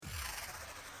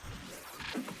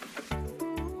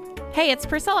Hey, it's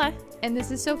Priscilla. And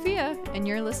this is Sofia, and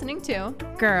you're listening to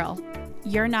Girl,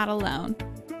 You're Not Alone.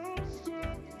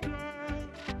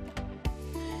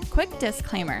 Quick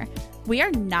disclaimer, we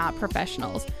are not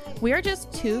professionals. We are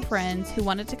just two friends who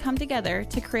wanted to come together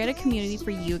to create a community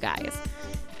for you guys.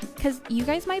 Because you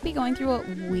guys might be going through what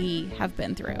we have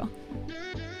been through.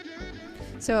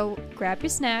 So grab your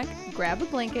snack, grab a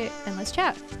blanket, and let's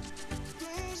chat.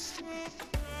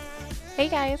 Hey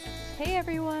guys. Hey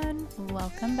everyone.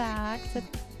 Welcome back to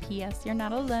P.S. You're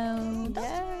Not Alone.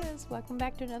 Yes, welcome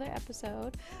back to another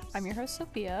episode. I'm your host,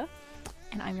 Sophia.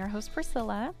 And I'm your host,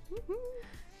 Priscilla. Mm-hmm.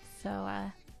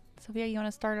 So, Sophia, you want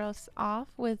to start us off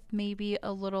with maybe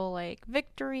a little like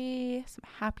victory, some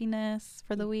happiness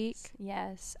for the week?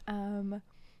 Yes.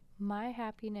 My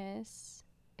happiness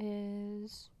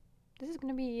is, this is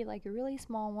going to be like a really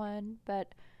small one, but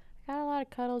I got a lot of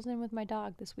cuddles in with my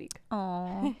dog this week.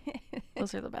 Oh,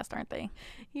 those are the best, aren't they?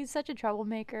 He's such a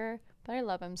troublemaker, but I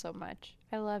love him so much.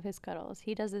 I love his cuddles.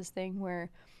 He does this thing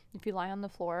where if you lie on the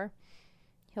floor,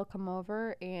 he'll come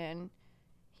over and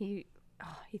he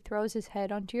throws his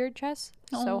head onto your chest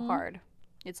so hard.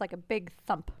 It's like a big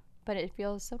thump, but it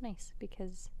feels so nice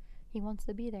because he wants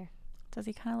to be there. Does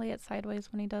he kind of lay it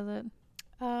sideways when he does it?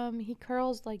 He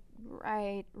curls like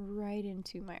right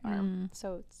into my arm.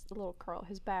 So it's a little curl.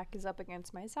 His back is up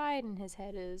against my side and his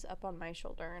head is up on my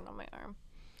shoulder and on my arm.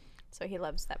 So he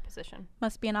loves that position.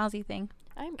 Must be an Aussie thing.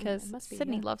 Because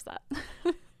Sydney loves that.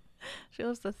 She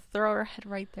loves to throw her head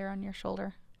right there on your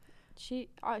shoulder. She's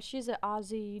an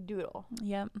Aussie doodle.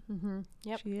 Yep. Mm-hmm.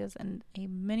 Yep. She is a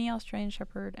mini Australian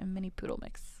Shepherd and mini poodle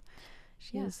mix.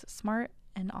 She is smart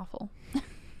and awful.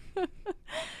 What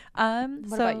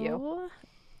about you?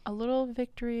 A little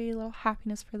victory, a little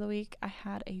happiness for the week. I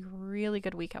had a really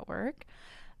good week at work.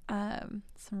 Some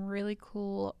really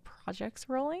cool projects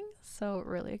rolling. So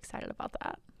really excited about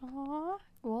that. Aww.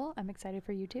 Well, I'm excited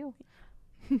for you too.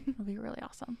 It'll be really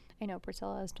awesome. I know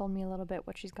Priscilla has told me a little bit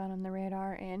what she's got on the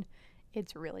radar, and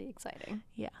it's really exciting.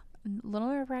 Yeah. A little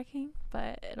nerve-wracking,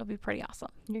 but it'll be pretty awesome.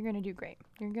 You're going to do great.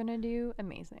 You're going to do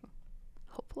amazing.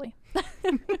 Hopefully.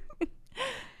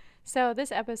 So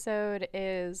this episode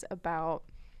is about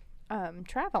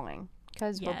traveling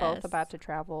because we're both about to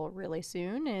travel really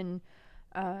soon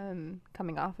and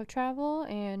coming off of travel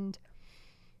and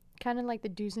kind of like the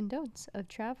do's and don'ts of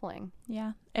traveling.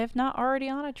 Yeah. If not already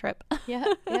on a trip.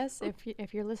 Yes.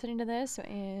 If you're listening to this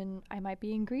and I might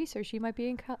be in Greece or she might be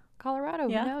in Colorado,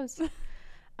 who knows?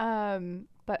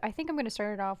 But I think I'm going to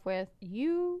start it off with,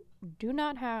 you do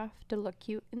not have to look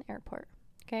cute in the airport.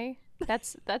 Okay?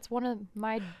 That's one of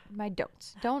my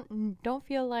don'ts. Don't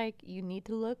feel like you need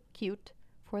to look cute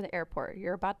for the airport.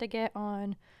 You're about to get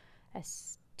on a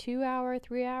 2-hour,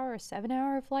 3-hour,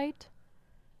 7-hour flight.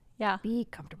 Yeah. Be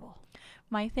comfortable.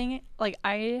 My thing, like,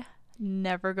 I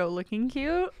never go looking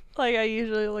cute. Like, I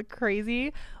usually look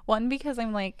crazy. One, because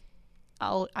I'm like,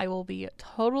 I will be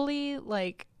totally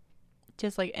like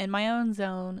just like in my own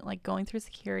zone, like going through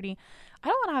security. I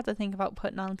don't want to have to think about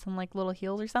putting on some like little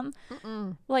heels or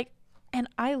something. Like, and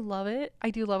I love it. I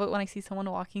do love it when I see someone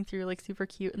walking through like super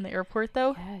cute in the airport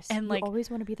though. Yes. And like, you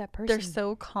always want to be that person. They're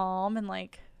so calm and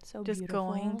like so just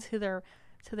beautiful. going to their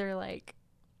like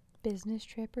business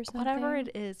trip or something. Whatever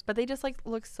it is. But they just like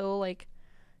look so like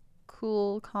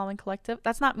cool, calm, and collective.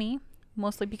 That's not me.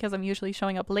 Mostly because I'm usually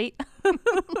showing up late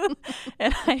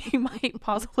and I might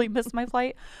possibly miss my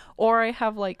flight, or I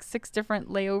have like 6 different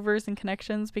layovers and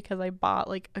connections because I bought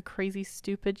like a crazy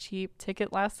stupid cheap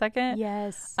ticket last second.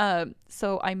 Yes.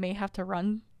 So I may have to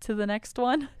run to the next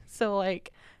one. So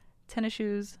like tennis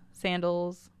shoes,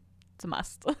 sandals, it's a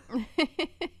must.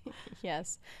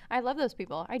 Yes. I love those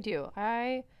people. I do.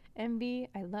 I envy,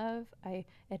 I love, I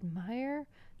admire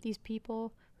these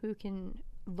people who can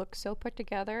look so put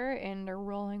together and are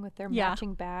rolling with their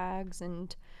matching bags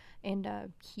and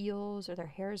heels, or their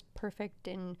hair is perfect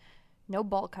and no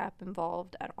ball cap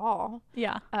involved at all.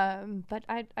 Yeah. But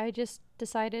I just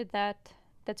decided that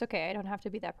that's okay. I don't have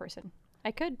to be that person. I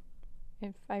could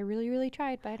if I really, really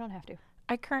tried, but I don't have to.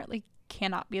 I currently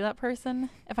cannot be that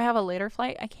person. If I have a later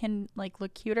flight, I can like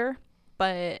look cuter,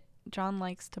 but John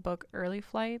likes to book early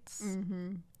flights.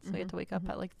 So we have to wake up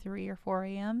at like 3 or 4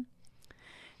 a.m.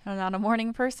 I'm not a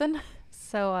morning person,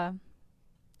 so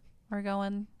we're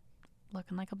going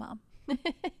looking like a mom.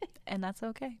 And that's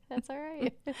okay. That's all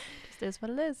right. Just is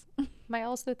what it is. My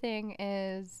also thing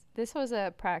is, this was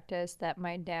a practice that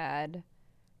my dad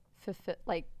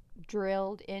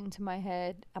drilled into my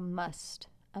head. A must.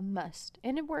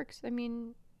 And it works. I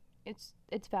mean, it's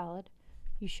valid.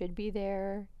 You should be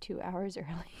there 2 hours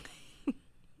early.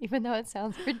 Even though it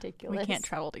sounds ridiculous. We can't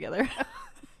travel together.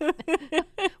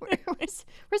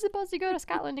 go to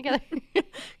Scotland together.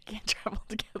 Can't travel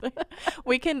together.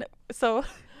 We can. So,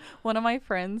 one of my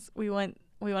friends, we went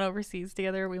overseas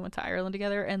together. We went to Ireland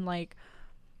together, and like,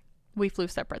 we flew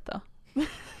separate though,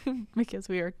 because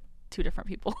we are two different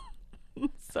people.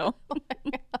 So, Oh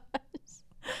my gosh.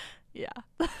 yeah.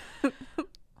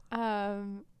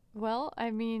 Well,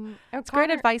 I mean, It's great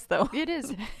advice though. It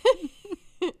is.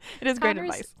 It is great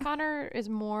advice. Connor is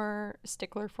more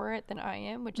stickler for it than I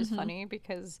am, which is funny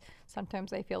because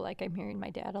sometimes I feel like I'm hearing my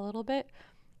dad a little bit.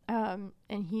 And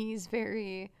he's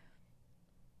very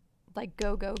like,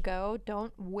 go, go, go.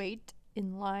 Don't wait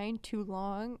in line too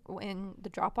long, in the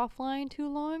drop-off line too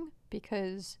long,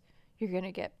 because you're going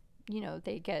to get,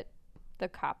 the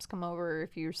cops come over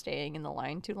if you're staying in the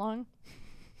line too long.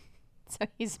 So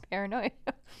he's paranoid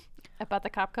about the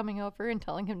cop coming over and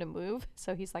telling him to move.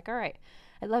 So he's like, all right,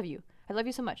 I love you. I love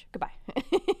you so much. Goodbye.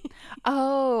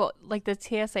 Oh, like the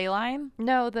TSA line?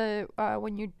 No,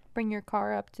 when you bring your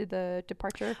car up to the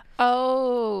departure.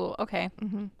 Oh, okay.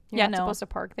 Mm-hmm. Yeah, You're not supposed to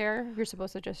park there. You're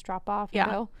supposed to just drop off and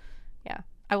go. Yeah.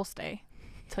 I will stay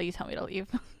till you tell me to leave.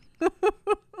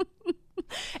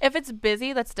 If it's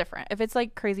busy, that's different. If it's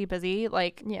like crazy busy,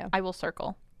 like I will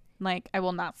circle. Like I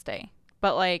will not stay.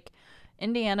 But like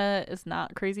Indiana is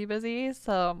not crazy busy,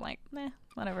 so I'm like,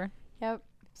 whatever. Yep.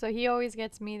 So he always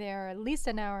gets me there at least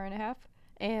an hour and a half,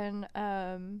 and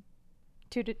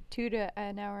two to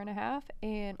an hour and a half,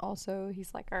 and also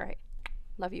he's like, all right,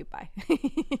 love you, bye.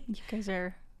 You guys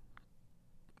are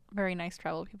very nice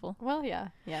travel people. Well, yeah.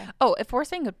 Oh, if we're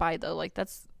saying goodbye though, like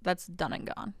that's done and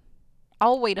gone.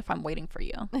 I'll wait if I'm waiting for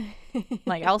you.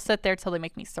 Like I'll sit there till they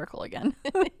make me circle again.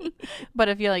 But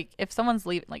if someone's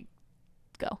leaving, like,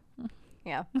 go.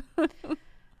 Yeah.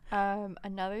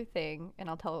 Another thing, and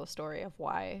I'll tell a story of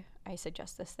why I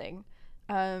suggest this thing.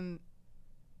 Don't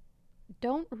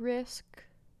risk,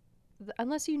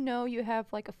 unless you know you have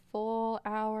like a full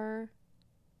hour,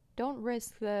 don't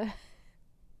risk the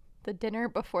dinner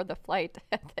before the flight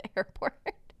at the airport.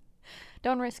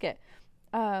 Don't risk it.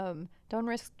 Don't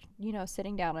risk,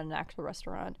 sitting down in an actual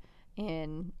restaurant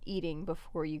and eating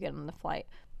before you get on the flight,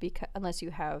 because unless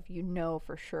you have,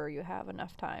 for sure you have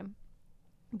enough time.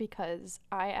 Because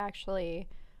I actually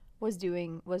was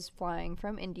flying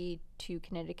from Indy to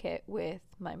Connecticut with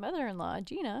my mother-in-law,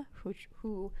 Gina,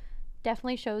 who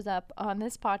definitely shows up on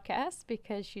this podcast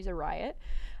because she's a riot.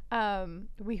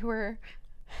 We were,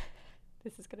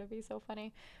 this is going to be so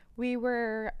funny. We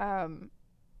were,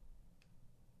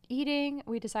 eating.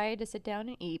 We decided to sit down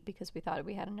and eat because we thought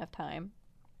we had enough time.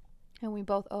 And we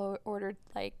both ordered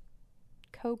like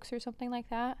Cokes or something like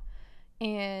that.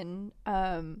 And,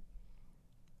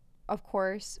 of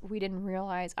course, I didn't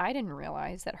realize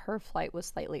that her flight was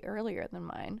slightly earlier than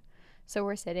mine. So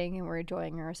we're sitting and we're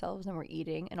enjoying ourselves and we're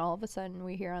eating. And all of a sudden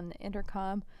we hear on the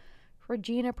intercom,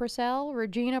 Regina Purcell,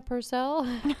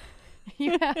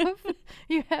 you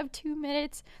have 2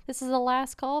 minutes. This is the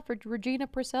last call for Regina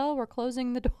Purcell. We're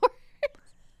closing the door.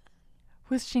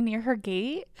 Was she near her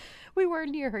gate? We were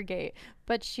near her gate,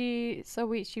 but she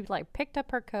like picked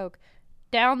up her Coke,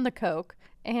 down the Coke,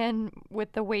 and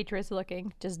with the waitress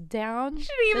looking, just down. She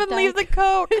didn't even leave the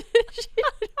Coke.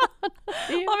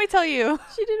 Let me tell you.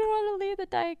 She didn't want to leave the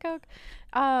Diet Coke.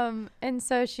 And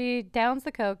so she downs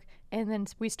the Coke, and then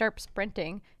we start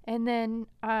sprinting. And then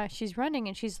she's running,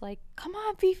 and she's like, come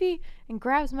on, Fifi, and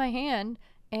grabs my hand,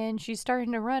 and she's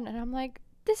starting to run. And I'm like,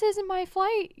 this isn't my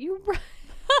flight. You run.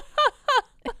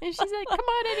 And she's like, come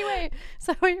on anyway.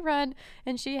 So we run,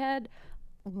 and she had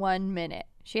 1 minute.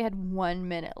 She had 1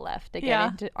 minute left to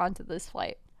get onto this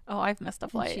flight. Oh, I've missed a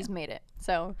flight. And she's made it.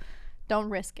 So don't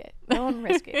risk it. Don't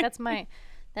risk it. That's my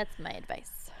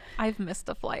advice. I've missed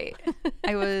a flight.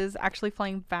 I was actually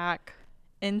flying back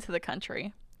into the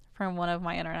country from one of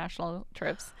my international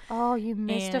trips. Oh, you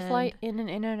missed a flight in an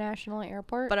international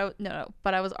airport? But I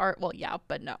was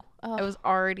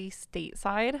already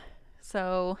stateside.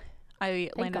 So I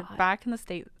landed back in the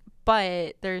States.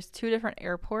 But there's two different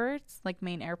airports, like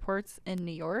main airports in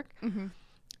New York.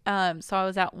 Mm-hmm. So I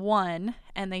was at one,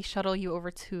 and they shuttle you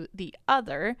over to the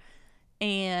other.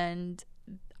 And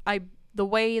the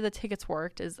way the tickets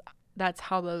worked is that's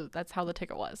how the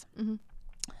ticket was.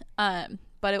 Mm-hmm.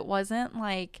 But it wasn't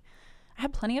like I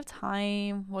had plenty of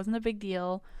time. Wasn't a big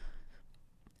deal.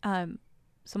 So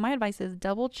my advice is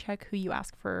double check who you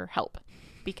ask for help,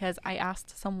 because I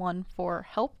asked someone for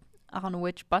help on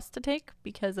which bus to take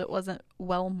because it wasn't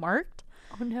well marked.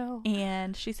 Oh no.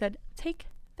 And she said, take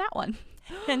that one.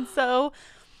 And so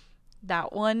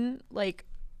that one like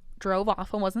drove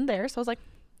off and wasn't there. So I was like,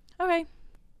 okay,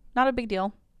 not a big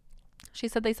deal. She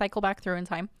said they cycle back through in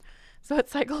time. So it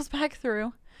cycles back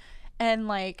through, and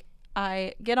like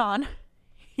I get on,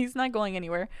 he's not going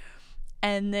anywhere.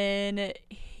 And then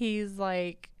he's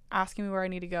like asking me where I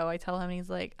need to go. I tell him, and he's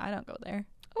like, I don't go there.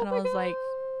 Oh And I my was gosh. like,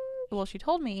 well, she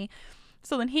told me.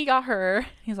 So then he got her.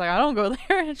 He's like, I don't go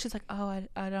there. And she's like, oh,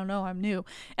 I don't know. I'm new.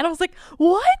 And I was like,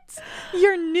 what?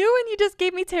 You're new and you just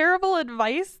gave me terrible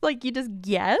advice? Like, you just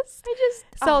guessed?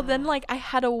 So then, like, I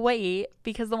had to wait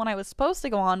because the one I was supposed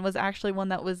to go on was actually one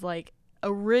that was, like,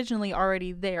 originally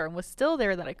already there and was still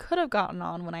there that I could have gotten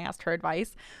on when I asked her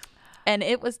advice. And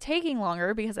it was taking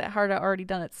longer because it had already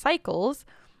done its cycles.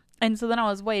 And so then I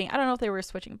was waiting. I don't know if they were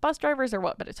switching bus drivers or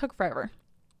what, but it took forever.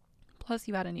 Plus,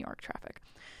 you had a New York traffic.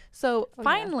 So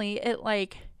finally,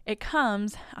 it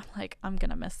comes. I'm like, I'm going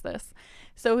to miss this.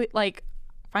 So it, like,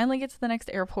 finally gets to the next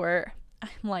airport.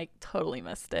 I'm like, totally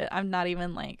missed it. I'm not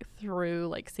even like through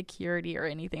like security or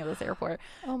anything at this airport.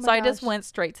 Oh my so I just gosh. went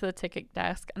straight to the ticket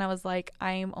desk and I was like,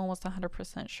 I'm almost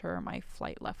 100% sure my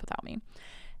flight left without me.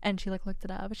 And she like looked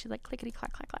it up and she's like, clickety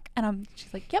clack clack clack. And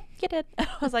she's like, yep, you did. And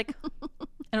I was like, and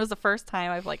it was the first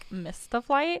time I've like missed a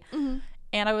flight. Mm-hmm.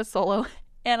 And I was solo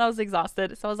and I was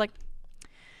exhausted. So I was like,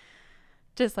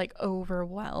 just like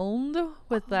overwhelmed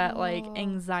with that like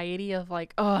anxiety of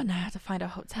like, oh, now I have to find a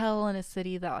hotel in a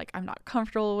city that like I'm not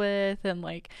comfortable with. And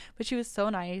like, but she was so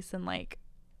nice and like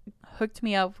hooked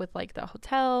me up with like the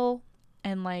hotel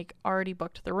and like already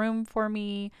booked the room for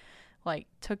me, like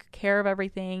took care of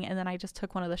everything. And then I just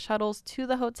took one of the shuttles to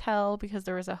the hotel because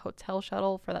there was a hotel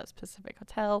shuttle for that specific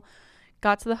hotel.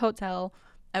 Got to the hotel.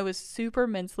 I was super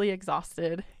mentally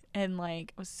exhausted and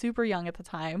like I was super young at the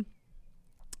time.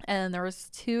 And there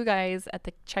was two guys at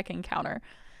the check-in counter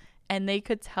and they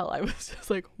could tell I was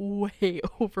just like way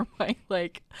over my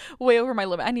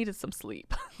limit. I needed some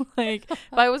sleep. Like if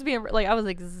I was being like, I was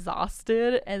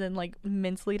exhausted and then like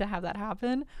mentally to have that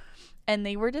happen. And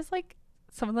they were just like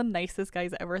some of the nicest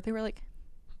guys ever. They were like,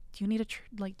 do you need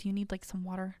do you need like some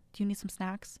water? Do you need some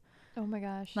snacks? Oh my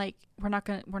gosh. Like we're not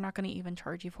gonna even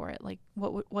charge you for it. Like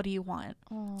what do you want?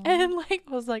 Aww. And like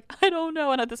I was like, I don't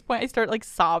know. And at this point I started like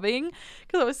sobbing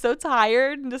because I was so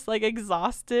tired and just like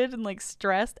exhausted and like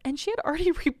stressed. And she had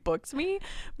already rebooked me,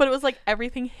 but it was like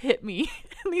everything hit me.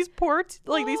 And these poor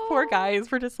guys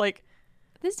were just like,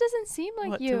 this doesn't seem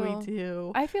like what you. do we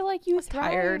do? I feel like you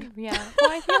thrive. Tired. Yeah.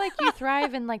 Well, I feel like you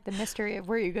thrive in like the mystery of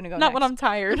where you're gonna go. Not next. when I'm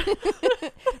tired.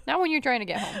 Not when you're trying to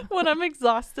get home. When I'm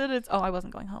exhausted, I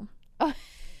wasn't going home.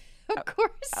 Of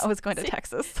course. I was going to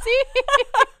Texas. See?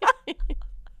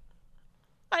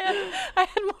 I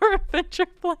had more adventure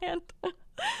planned.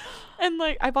 And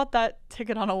like I bought that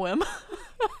ticket on a whim.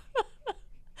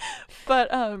 But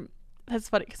that's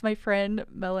funny because my friend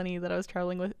Melanie that I was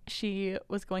traveling with, she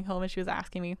was going home and she was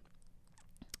asking me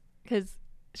because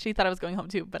she thought I was going home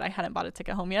too, but I hadn't bought a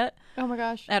ticket home yet. Oh my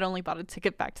gosh. I had only bought a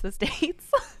ticket back to the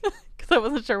States because I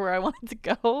wasn't sure where I wanted to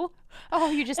go.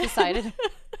 Oh, you just decided.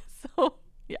 So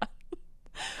yeah.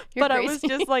 You're but crazy. I was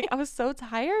just like, I was so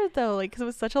tired though, like because it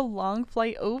was such a long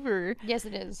flight over. Yes,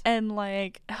 it is. And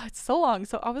like it's so long,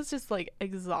 so I was just like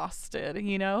exhausted,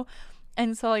 you know.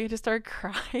 And so like, I just started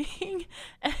crying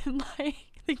and like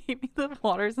they gave me the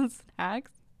waters and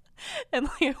snacks and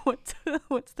like I went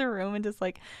to the room and just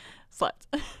like slept.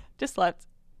 Just slept.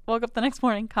 Woke up the next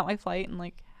morning, caught my flight and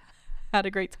like had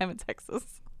a great time in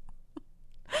Texas.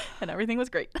 And everything was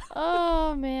great.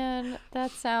 Oh man,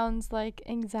 that sounds like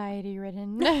anxiety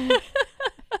ridden.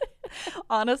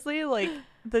 Honestly, like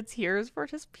the tears were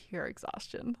just pure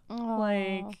exhaustion. Oh,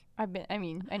 Like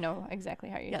I know exactly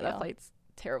how you feel. Yeah, that flight's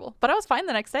terrible. But I was fine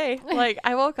the next day. Like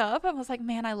I woke up and was like,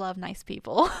 man, I love nice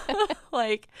people.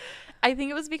 Like I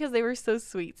think it was because they were so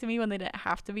sweet to me when they didn't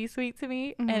have to be sweet to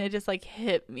me. Mm-hmm. And it just like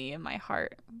hit me in my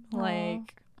heart. Aww.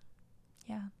 Like,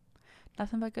 yeah,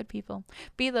 nothing but good people.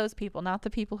 Be those people, not the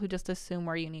people who just assume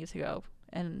where you need to go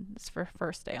and it's for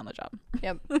first day on the job.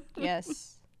 Yep.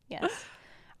 Yes. Yes.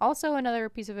 Also, another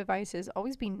piece of advice is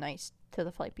always be nice to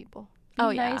the flight people.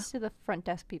 Be nice to the front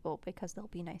desk people because they'll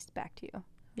be nice back to you.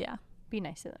 Yeah. Be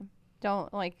nice to them.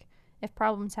 Don't like if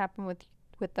problems happen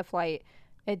with the flight,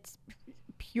 it's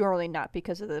purely not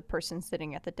because of the person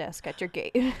sitting at the desk at your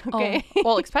gate. Okay. Oh,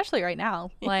 well, especially right now.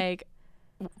 Like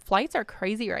flights are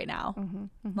crazy right now. Mm-hmm,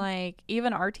 mm-hmm. Like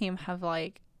even our team have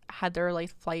like had their like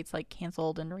flights like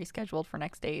canceled and rescheduled for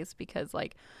next days because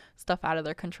like stuff out of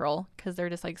their control because they're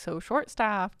just like so short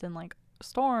staffed and like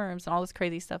storms and all this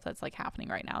crazy stuff that's like happening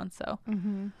right now. And so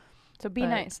So be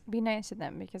nice to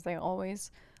them because they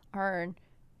always are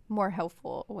more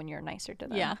helpful when you're nicer to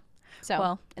them. Yeah. So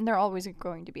well, and they're always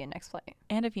going to be a next flight.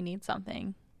 and if you need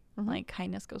something, Like,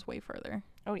 kindness goes way further.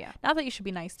 Oh, yeah. Not that you should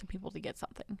be nice to people to get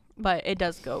something, but it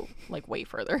does go, like, way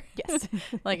further. Yes.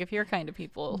 Like, if you're kind to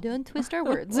people. Don't twist our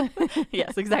words.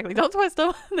 Yes, exactly. Don't twist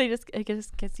them. It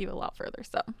just gets you a lot further,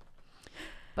 so.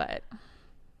 But,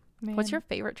 Man. What's your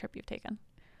favorite trip you've taken?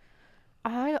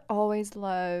 I always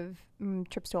love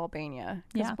trips to Albania.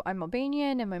 Yeah. I'm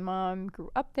Albanian and my mom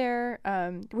grew up there,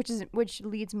 which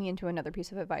leads me into another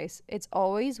piece of advice. It's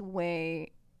always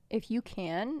if you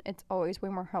can, it's always way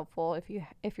more helpful if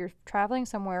you're traveling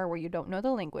somewhere where you don't know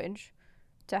the language,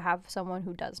 to have someone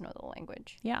who does know the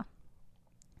language. Yeah.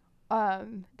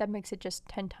 That makes it just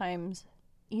 10 times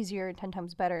easier, 10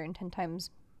 times better, and 10 times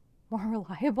more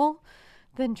reliable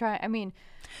than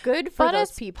good for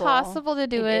those people. But it's possible to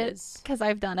do it because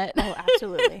I've done it. Oh,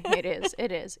 absolutely.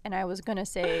 It is. And I was going to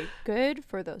say, good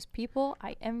for those people.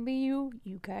 I envy you.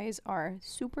 You guys are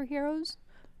superheroes.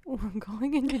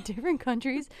 Going into different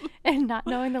countries and not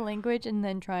knowing the language and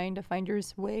then trying to find your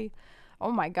way.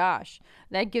 Oh my gosh.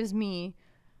 That gives me,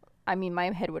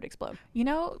 my head would explode.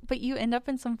 But you end up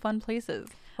in some fun places.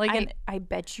 Like I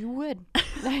bet you would.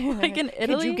 Like in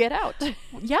Italy. Could you get out?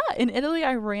 Yeah, in Italy,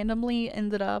 I randomly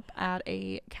ended up at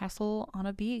a castle on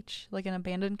a beach, like an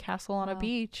abandoned castle on a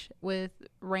beach with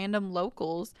random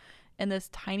locals in this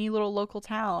tiny little local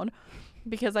town,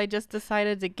 because I just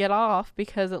decided to get off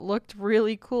because it looked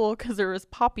really cool because there was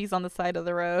poppies on the side of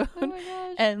the road. Oh my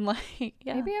gosh. And like,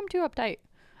 yeah. Maybe I'm too uptight.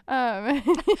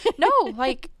 No,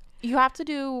 like you have to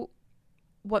do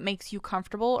what makes you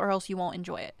comfortable or else you won't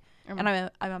enjoy it. And I'm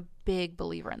a big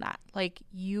believer in that. Like,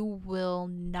 you will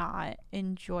not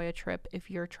enjoy a trip if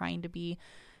you're trying to be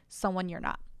someone you're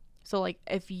not. So, like,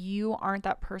 if you aren't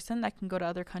that person that can go to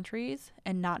other countries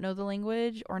and not know the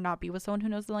language or not be with someone who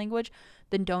knows the language,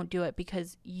 then don't do it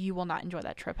because you will not enjoy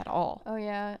that trip at all. Oh,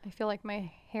 yeah. I feel like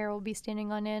my hair will be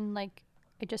standing on end. Like,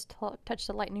 I just touched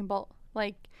a lightning bolt.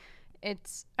 Like, I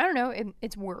don't know,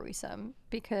 it's worrisome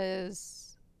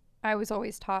because I was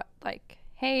always taught, like,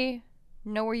 hey,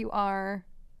 know where you are,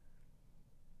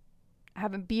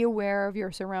 be aware of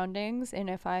your surroundings,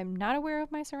 and if I'm not aware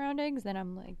of my surroundings, then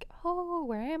I'm like, oh,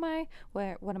 where am I,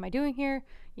 what am I doing here,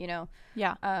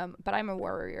 yeah. But I'm a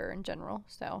worrier in general,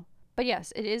 so. But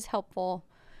yes, it is helpful,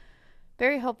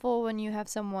 very helpful when you have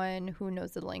someone who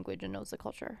knows the language and knows the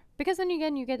culture, because then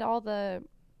again you get all the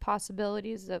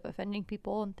possibilities of offending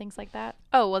people and things like that.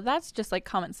 Oh, well, that's just like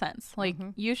common sense. Like,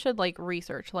 you should like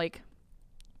research. Like,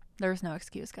 there's no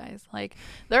excuse, guys. Like,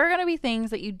 there are going to be things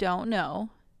that you don't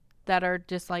know that are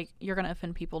just like, you're going to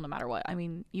offend people no matter what. I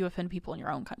mean, you offend people in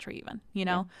your own country even,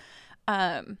 Yeah.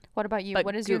 What about you?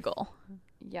 What is Google?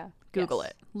 Google Yes.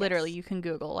 it. Literally, you can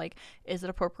Google, like, is it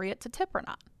appropriate to tip or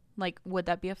not? Like, would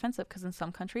that be offensive? Because in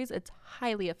some countries, it's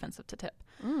highly offensive to tip.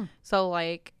 So,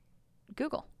 like,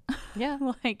 Google. Yeah.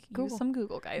 Like, Google. use some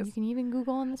Google, guys. You can even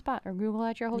Google on the spot or Google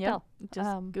at your hotel. Yep.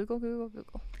 Just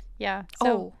Google. Yeah.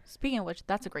 So, speaking of which,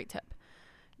 that's a great tip.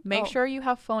 Make sure you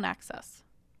have phone access.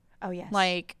 Oh, yes.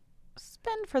 Like,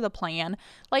 spend for the plan.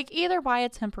 Like, either buy a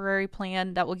temporary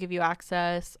plan that will give you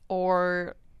access,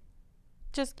 or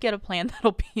just get a plan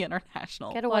that'll be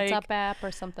international. Get a WhatsApp app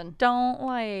or something.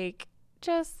 Don't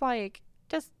just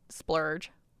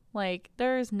splurge. Like,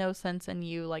 there's no sense in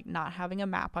you like not having a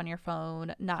map on your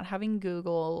phone, not having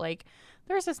Google. Like,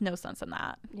 there's just no sense in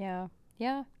that. Yeah.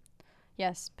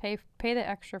 Yes, pay the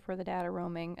extra for the data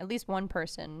roaming. At least one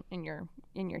person in your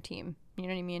team. You know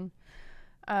what I mean?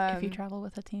 If you travel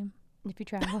with a team. If you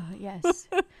travel, yes.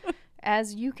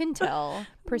 As you can tell,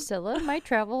 Priscilla might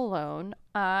travel alone.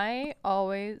 I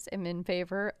always am in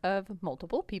favor of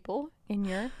multiple people in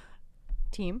your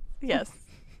team. Yes.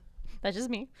 That's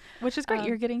just me. Which is great.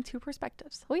 You're getting two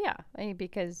perspectives. Well, yeah,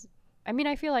 because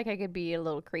I feel like I could be a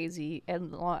little crazy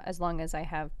as long as I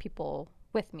have people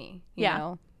with me. You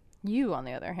know? You, on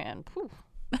the other hand, groups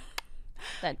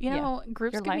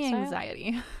Your give me lifestyle?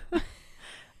 anxiety.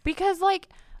 Because, like,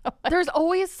 there's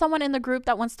always someone in the group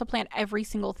that wants to plan every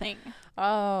single thing.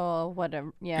 Oh,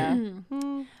 whatever. Yeah.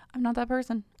 I'm not that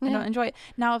person. I don't enjoy it.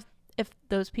 Now, if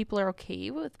those people are okay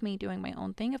with me doing my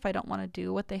own thing, if I don't want to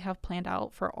do what they have planned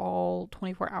out for all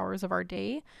 24 hours of our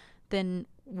day, then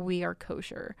we are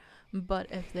kosher. But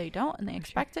if they don't and they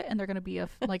expect it and they're going to be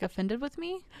offended with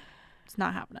me, it's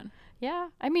not happening. Yeah.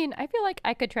 I feel like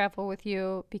I could travel with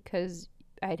you because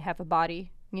I'd have a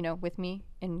body, with me,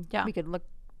 and we could look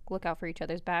out for each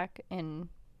other's back, and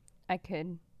I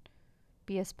could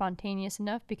be spontaneous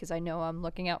enough because I know I'm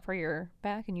looking out for your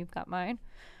back and you've got mine.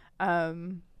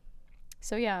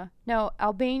 So yeah, no,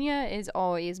 Albania is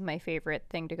always my favorite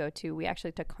thing to go to. We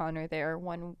actually took Connor there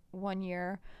one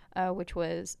year, which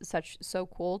was so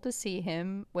cool to see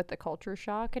him with the culture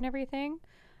shock and everything.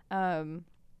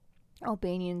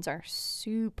 Albanians are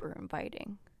super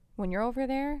inviting. When you're over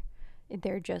there,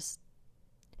 they're just,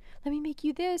 let me make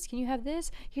you this. Can you have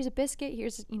this? Here's a biscuit.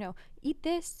 Here's, eat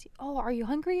this. Oh, are you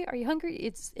hungry? Are you hungry?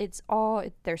 It's all,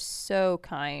 they're so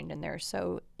kind and they're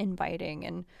so inviting.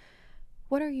 And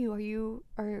what are you?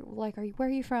 Where are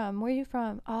you from? Where are you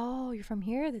from? Oh, you're from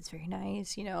here? That's very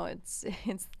nice. It's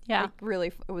Yeah. like really,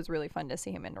 it was really fun to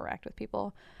see him interact with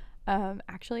people.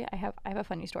 Actually, I have a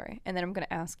funny story, and then I'm going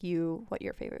to ask you what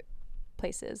your favorite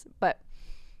place is. But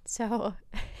so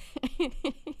he's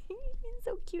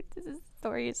so cute. This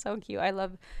story is so cute.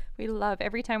 We love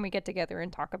every time we get together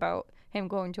and talk about him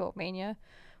going to Albania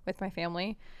with my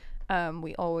family.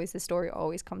 The story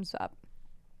always comes up.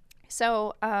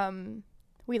 So,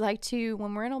 we like to,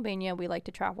 when we're in Albania, we like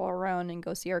to travel around and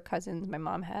go see our cousins. My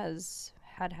mom has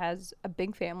a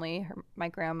big family. My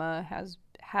grandma has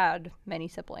had many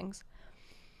siblings.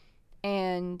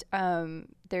 And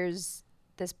there's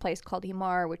this place called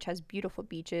Himar, which has beautiful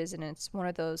beaches, and it's one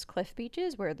of those cliff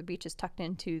beaches where the beach is tucked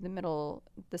into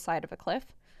the side of a cliff.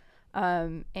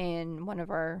 And one of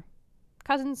our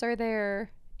cousins are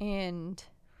there, and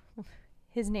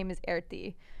his name is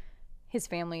Erti. His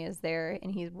family is there,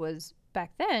 and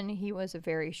back then he was a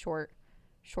very short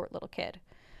little kid.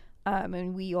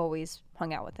 And we always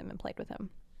hung out with him and played with him.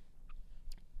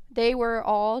 They were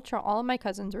all of my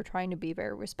cousins were trying to be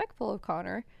very respectful of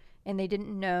Connor, and they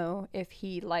didn't know if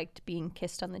he liked being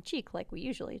kissed on the cheek like we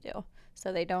usually do.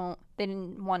 So they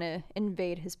didn't want to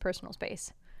invade his personal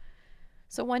space.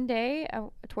 So one day,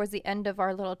 towards the end of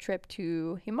our little trip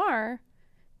to Himar,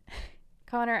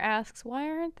 Connor asks, "Why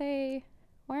aren't they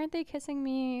kissing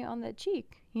me on the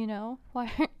cheek?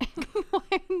 Why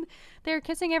they're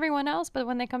kissing everyone else, but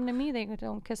when they come to me, they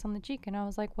don't kiss on the cheek?" And I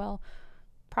was like, well,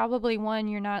 probably one,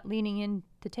 you're not leaning in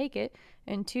to take it,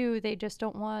 and two, they just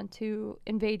don't want to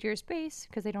invade your space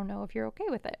because they don't know if you're okay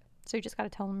with it. So you just got to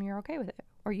tell them you're okay with it,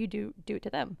 or you do it to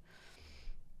them.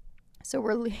 So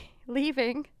we're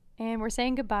leaving, and we're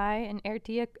saying goodbye, and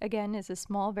Erti, again, is a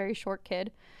small, very short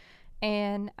kid,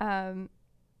 and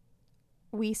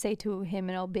we say to him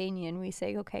in Albanian, we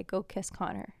say, okay, go kiss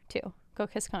Connor too. Go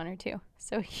kiss Connor too.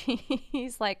 So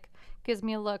he's like, gives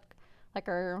me a look like,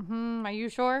 are you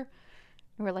sure?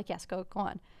 And we're like, yes, go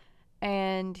on.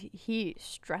 And he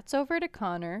struts over to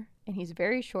Connor, and he's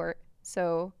very short.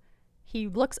 So he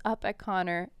looks up at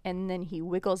Connor, and then he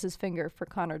wiggles his finger for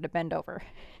Connor to bend over.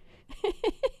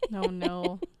 Oh,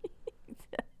 no.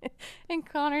 And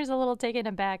Connor's a little taken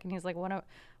aback, and he's like, well,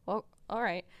 all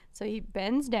right. So he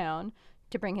bends down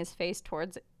to bring his face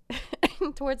towards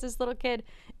this little kid.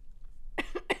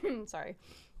 Sorry.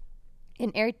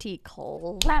 And Erti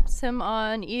claps him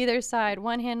on either side,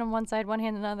 one hand on one side, one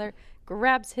hand on another,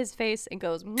 grabs his face and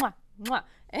goes, mwah, mwah,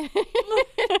 and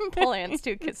plants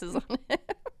 2 kisses on him.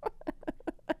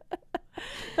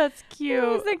 That's cute.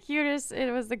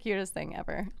 It was the cutest thing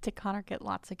ever. Did Connor get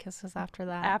lots of kisses after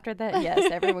that? After that,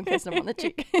 yes, everyone kissed him on the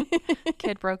cheek.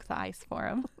 Kid broke the ice for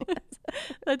him.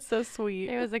 That's so sweet.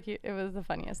 It was the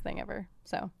funniest thing ever.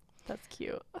 So that's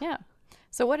cute. Yeah.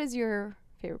 So what is your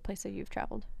favorite place that you've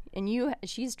traveled? And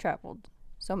she's traveled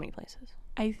so many places.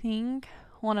 I think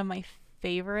one of my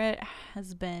favorite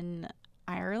has been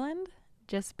Ireland,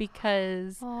 just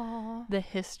because the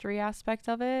history aspect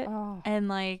of it, and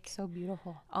like so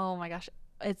beautiful. Oh my gosh,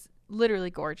 it's literally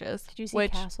gorgeous. Did you see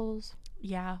castles?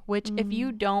 Yeah, which if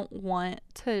you don't want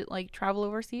to like travel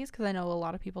overseas, because I know a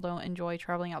lot of people don't enjoy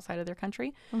traveling outside of their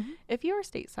country, if you are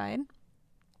stateside,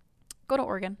 go to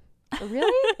Oregon. Oh,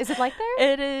 really? Is it like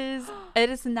there? It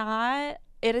is not.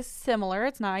 It is similar.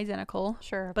 It's not identical.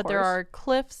 Sure, but there are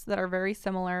cliffs that are very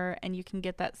similar, and you can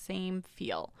get that same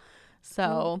feel.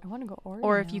 So, I want to go Oregon.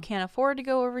 Or if you can't afford to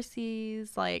go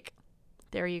overseas, like,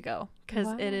 there you go, because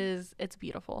it's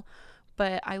beautiful.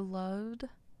 But I loved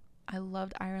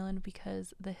Ireland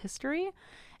because the history,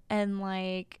 and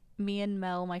like me and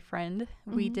Mel, my friend,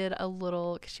 we did a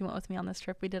little, because she went with me on this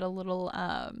trip. We did a little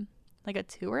like a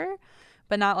tour,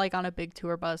 but not like on a big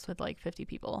tour bus with like 50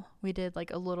 people. We did like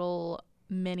a little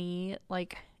mini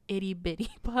like itty bitty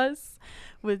bus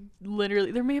with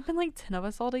literally, there may have been like 10 of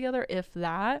us all together, if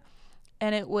that.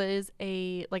 And it was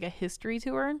a history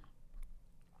tour,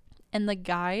 and the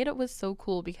guide was so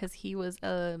cool because he was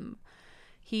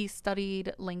he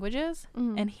studied languages,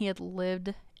 and he had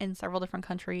lived in several different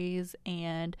countries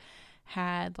and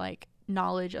had like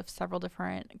knowledge of several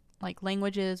different like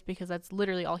languages, because that's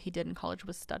literally all he did in college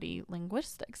was study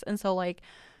linguistics. And so like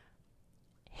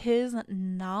his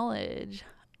knowledge,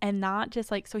 and not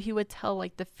just like, so he would tell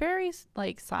like the fairies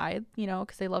like side,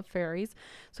 because they love fairies.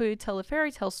 So he would tell a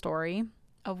fairy tale story,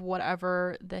 of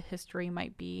whatever the history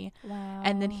might be. Wow.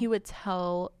 And then he would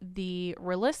tell the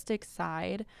realistic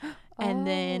side and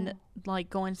then like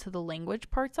go into the language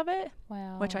parts of it.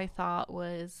 Wow. Which I thought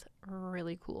was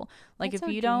really cool. Like, That's if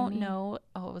so you don't dreamy. know,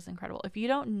 it was incredible. If you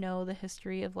don't know the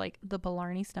history of like the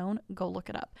Blarney Stone, go look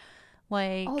it up.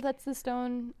 Like, that's the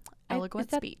stone.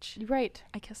 eloquent speech. Right.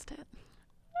 I kissed it.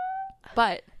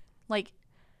 But like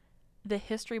the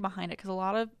history behind it, because a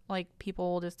lot of like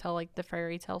people will just tell like the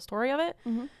fairy tale story of it.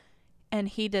 Mm-hmm. And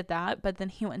he did that, but then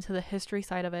he went into the history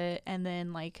side of it and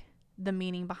then like the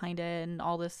meaning behind it and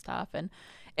all this stuff. And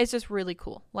it's just really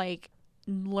cool. Like,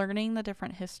 learning the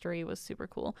different history was super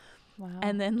cool. Wow.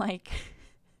 And then like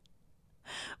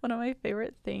one of my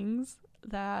favorite things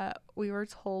that we were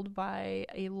told by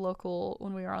a local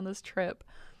when we were on this trip,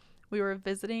 we were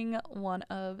visiting one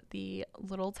of the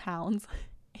little towns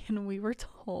and we were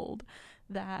told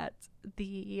that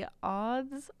the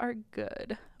odds are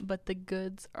good, but the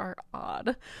goods are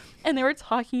odd. And they were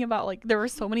talking about like there were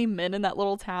so many men in that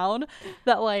little town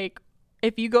that like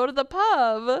if you go to the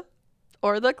pub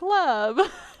or the club,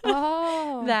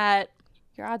 that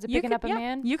your odds of picking up a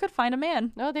man, you could find a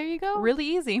man. Oh, there you go. Really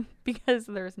easy, because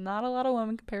there's not a lot of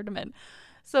women compared to men.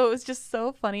 So it was just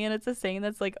so funny, and it's a saying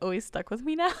that's like always stuck with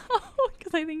me now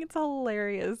because I think it's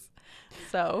hilarious.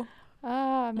 So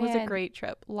man. it was a great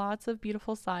trip. Lots of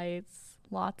beautiful sights,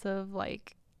 lots of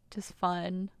like just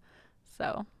fun.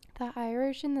 So the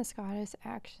Irish and the Scottish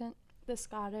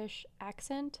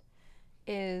accent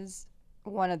is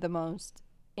one of the most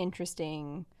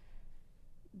interesting,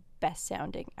 best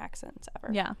sounding accents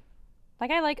ever. Yeah.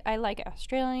 Like I like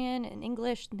Australian and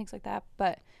English and things like that,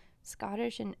 but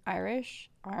Scottish and Irish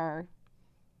are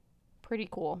pretty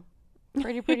cool.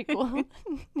 Pretty cool.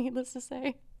 Needless to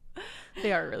say.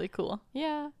 They are really cool.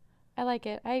 Yeah. I like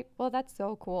it. Well, that's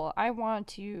so cool. I've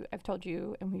told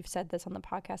you, and we've said this on the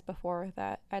podcast before,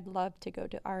 that I'd love to go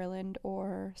to Ireland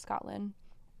or Scotland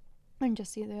and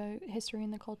just see the history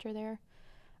and the culture there.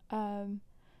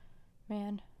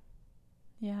 Man.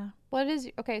 Yeah. What is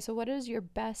your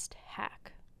best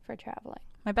hack for traveling?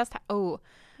 My best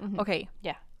Mm-hmm. Okay.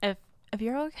 Yeah. If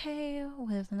you're okay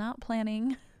with not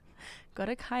planning, go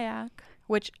to kayak,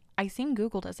 which I seen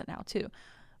Google does it now too.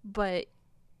 But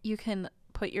you can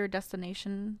put your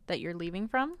destination that you're leaving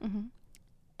from, mm-hmm.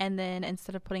 and then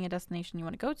instead of putting a destination you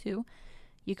want to go to,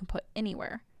 you can put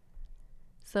anywhere.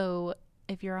 So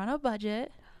if you're on a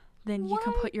budget, then you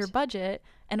can put your budget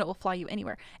and it will fly you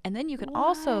anywhere. And then you can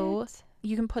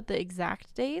you can put the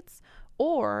exact dates,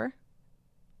 or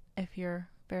if you're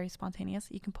very spontaneous,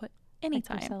 you can put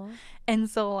anytime. And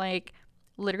so like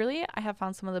literally I have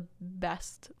found some of the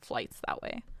best flights that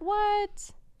way.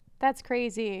 What? That's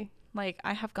crazy. Like,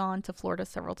 I have gone to Florida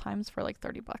several times for like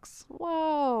 $30.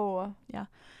 Whoa. Yeah.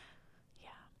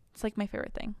 It's like my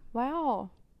favorite thing. Wow.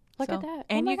 Look at that.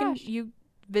 And you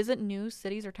visit new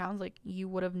cities or towns like you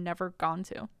would have never gone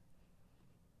to.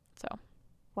 So.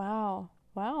 Wow.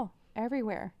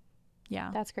 Everywhere. Yeah.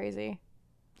 That's crazy.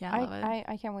 Yeah, I love it.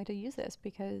 I can't wait to use this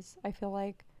because I feel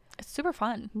like it's super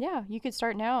fun. Yeah, you could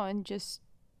start now and just,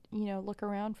 look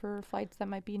around for flights that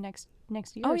might be next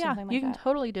year or something like that. You can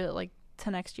totally do it like to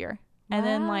next year. And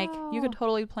then like you could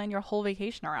totally plan your whole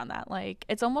vacation around that. Like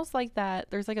it's almost like that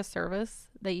there's like a service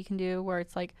that you can do where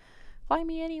it's like fly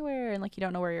me anywhere and like you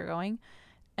don't know where you're going.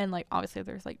 And like obviously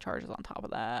there's like charges on top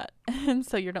of that. And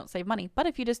so you don't save money. But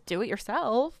if you just do it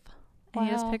yourself and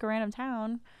you just pick a random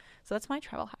town. So that's my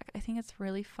travel hack. I think it's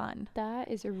really fun. That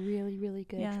is a really, really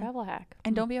good travel hack.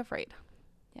 And don't be afraid.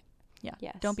 Yeah.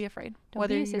 Yes. Don't be afraid. Don't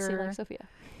be a sissy like Sofia.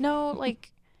 No,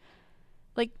 like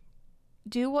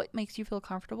do what makes you feel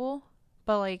comfortable,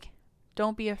 but like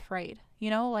don't be afraid.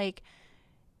 Like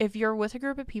if you're with a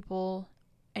group of people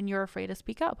and you're afraid to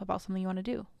speak up about something you want to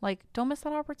do, like don't miss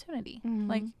that opportunity. Mm-hmm.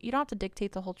 Like you don't have to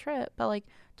dictate the whole trip, but like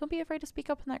don't be afraid to speak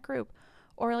up in that group.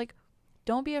 Or like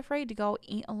don't be afraid to go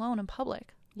eat alone in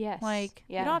public. Yes. Like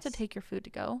you don't have to take your food to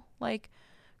go. Like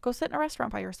go sit in a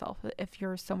restaurant by yourself if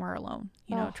you're somewhere alone,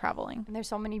 traveling. And there's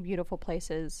so many beautiful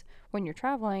places when you're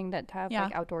traveling that have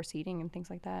like outdoor seating and things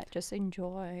like that. Just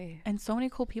enjoy. And so many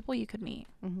cool people you could meet.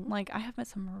 Mm-hmm. Like I have met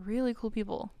some really cool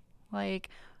people. Like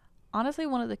honestly,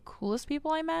 one of the coolest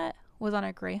people I met was on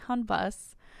a Greyhound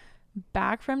bus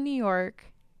back from New York.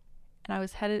 And I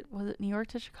was it New York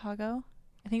to Chicago?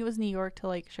 I think it was New York to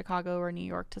like Chicago or New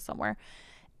York to somewhere.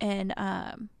 And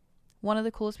one of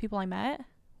the coolest people I met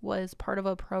was part of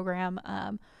a program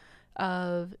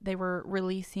they were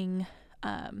releasing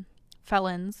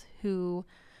felons who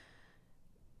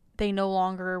they no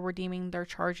longer were deeming their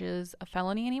charges a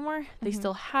felony anymore. They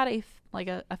still had a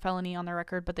felony on their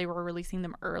record, but they were releasing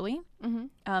them early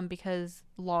because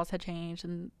laws had changed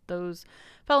and those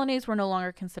felonies were no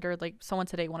longer considered like someone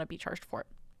today wouldn't be charged for it.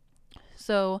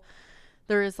 So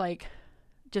there is like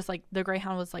just like the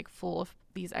Greyhound was like full of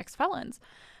these ex-felons.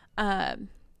 And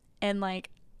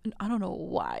like, I don't know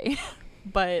why,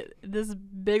 but this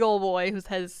big old boy whose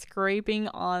head is scraping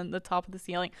on the top of the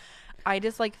ceiling, I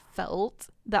just like felt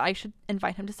that I should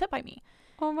invite him to sit by me.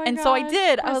 Oh my god. And so I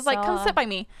did. I was like, come sit by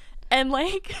me. And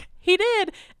like he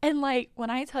did. And like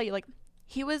when I tell you, like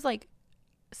he was like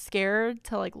scared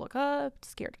to like look up,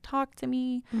 scared to talk to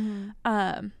me.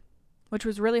 Which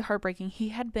was really heartbreaking. He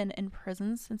had been in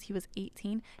prison since he was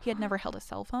 18. He had never held a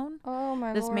cell phone. Oh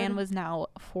my This Lord. man was now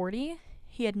 40.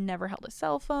 He had never held a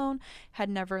cell phone, had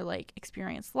never like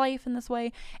experienced life in this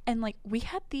way. And like we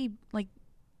had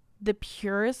the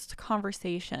purest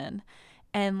conversation,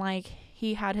 and like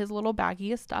he had his little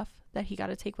baggie of stuff that he got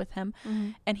to take with him.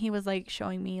 And he was like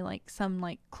showing me like some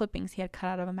like clippings he had cut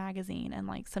out of a magazine and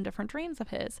like some different dreams of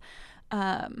his.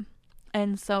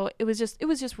 And so it was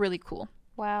just really cool.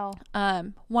 Wow.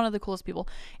 One of the coolest people.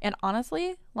 And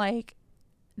honestly, like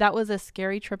that was a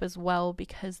scary trip as well,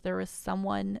 because there was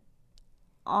someone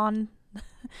on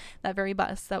that very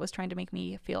bus that was trying to make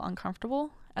me feel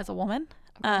uncomfortable as a woman.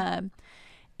 Okay.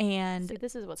 And see,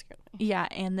 this is what scared me. Yeah.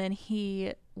 And then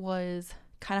he was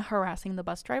kind of harassing the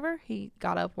bus driver. He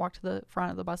got up, walked to the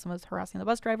front of the bus and was harassing the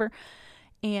bus driver.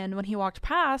 And when he walked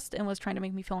past and was trying to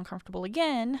make me feel uncomfortable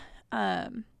again,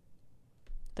 the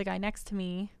guy next to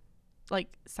me like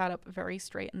sat up very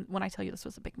straight. And when I tell you this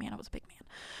was a big man, it was a big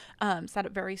man. Sat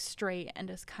up very straight and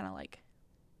just kind of like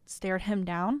stared him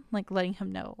down, like letting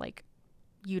him know, like,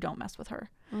 you don't mess with her.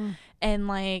 And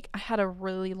like I had a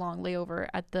really long layover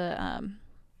at the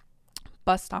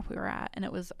bus stop we were at, and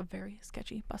it was a very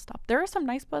sketchy bus stop. There are some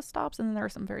nice bus stops, and then there are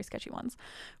some very sketchy ones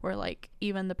where like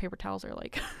even the paper towels are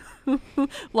like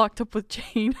locked up with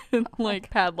chain and like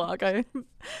padlock.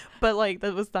 But like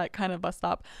that was that kind of bus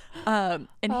stop. And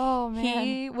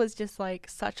he was just like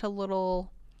such a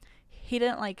little, he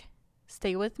didn't like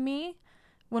stay with me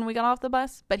when we got off the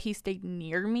bus, but he stayed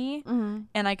near me.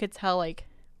 And I could tell like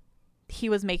he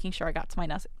was making sure I got to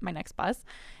my next bus.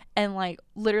 And like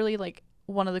literally like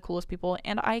one of the coolest people,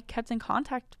 and I kept in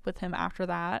contact with him after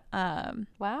that.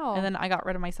 Wow. And then I got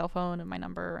rid of my cell phone and my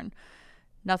number, and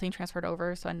nothing transferred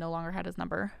over, so I no longer had his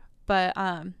number. But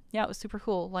yeah, it was super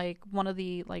cool. Like one of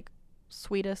the like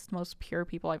sweetest, most pure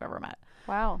people I've ever met.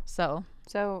 Wow. So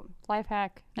life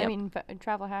hack. Yep. I mean,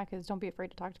 travel hack is don't be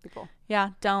afraid to talk to people. Yeah,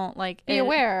 don't like be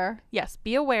aware. Yes,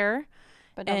 be aware,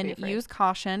 but don't be and afraid. use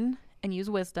caution and use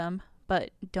wisdom,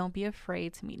 but don't be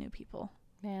afraid to meet new people,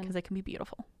 man, because it can be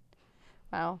beautiful.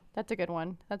 Wow, that's a good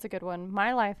one.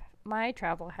 My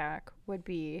travel hack would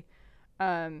be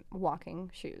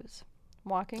walking shoes.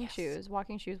 Walking shoes.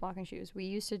 We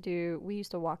used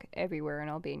to walk everywhere in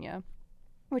Albania,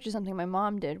 which is something my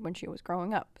mom did when she was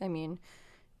growing up. I mean,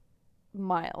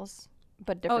 miles,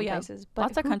 but different places. But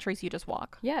lots of countries you just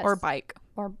walk. Yes. Or bike.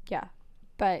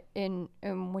 But in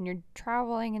when you're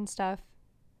traveling and stuff,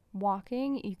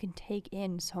 walking, you can take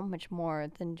in so much more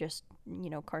than just,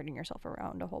 carting yourself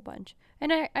around a whole bunch.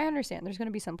 And I understand there's going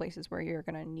to be some places where you're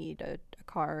going to need a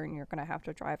car and you're going to have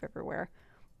to drive everywhere.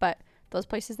 But those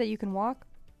places that you can walk,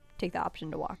 take the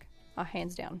option to walk.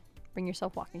 Hands down. Bring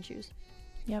yourself walking shoes.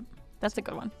 Yep. That's a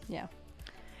good one. Yeah.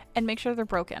 And make sure they're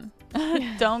broken.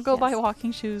 Don't go buy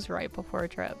walking shoes right before a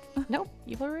trip. Nope.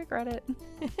 You will regret it.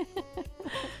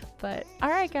 But all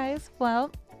right, guys.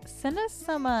 Well, send us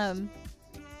some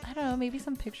I don't know, maybe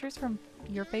some pictures from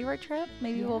your favorite trip.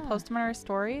 Maybe we'll post them in our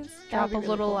stories. Drop a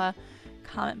little cool.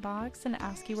 Comment box and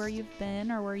ask you where you've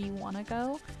been or where you want to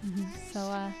go.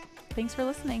 So thanks for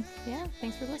listening. Yeah,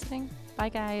 thanks for listening. Bye,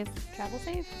 guys. Travel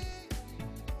safe.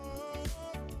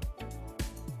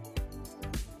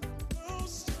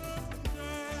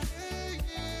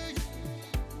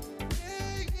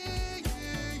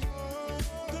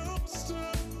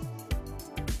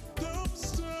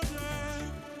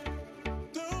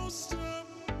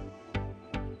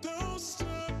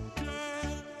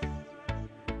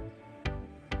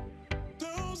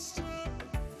 Don't stop.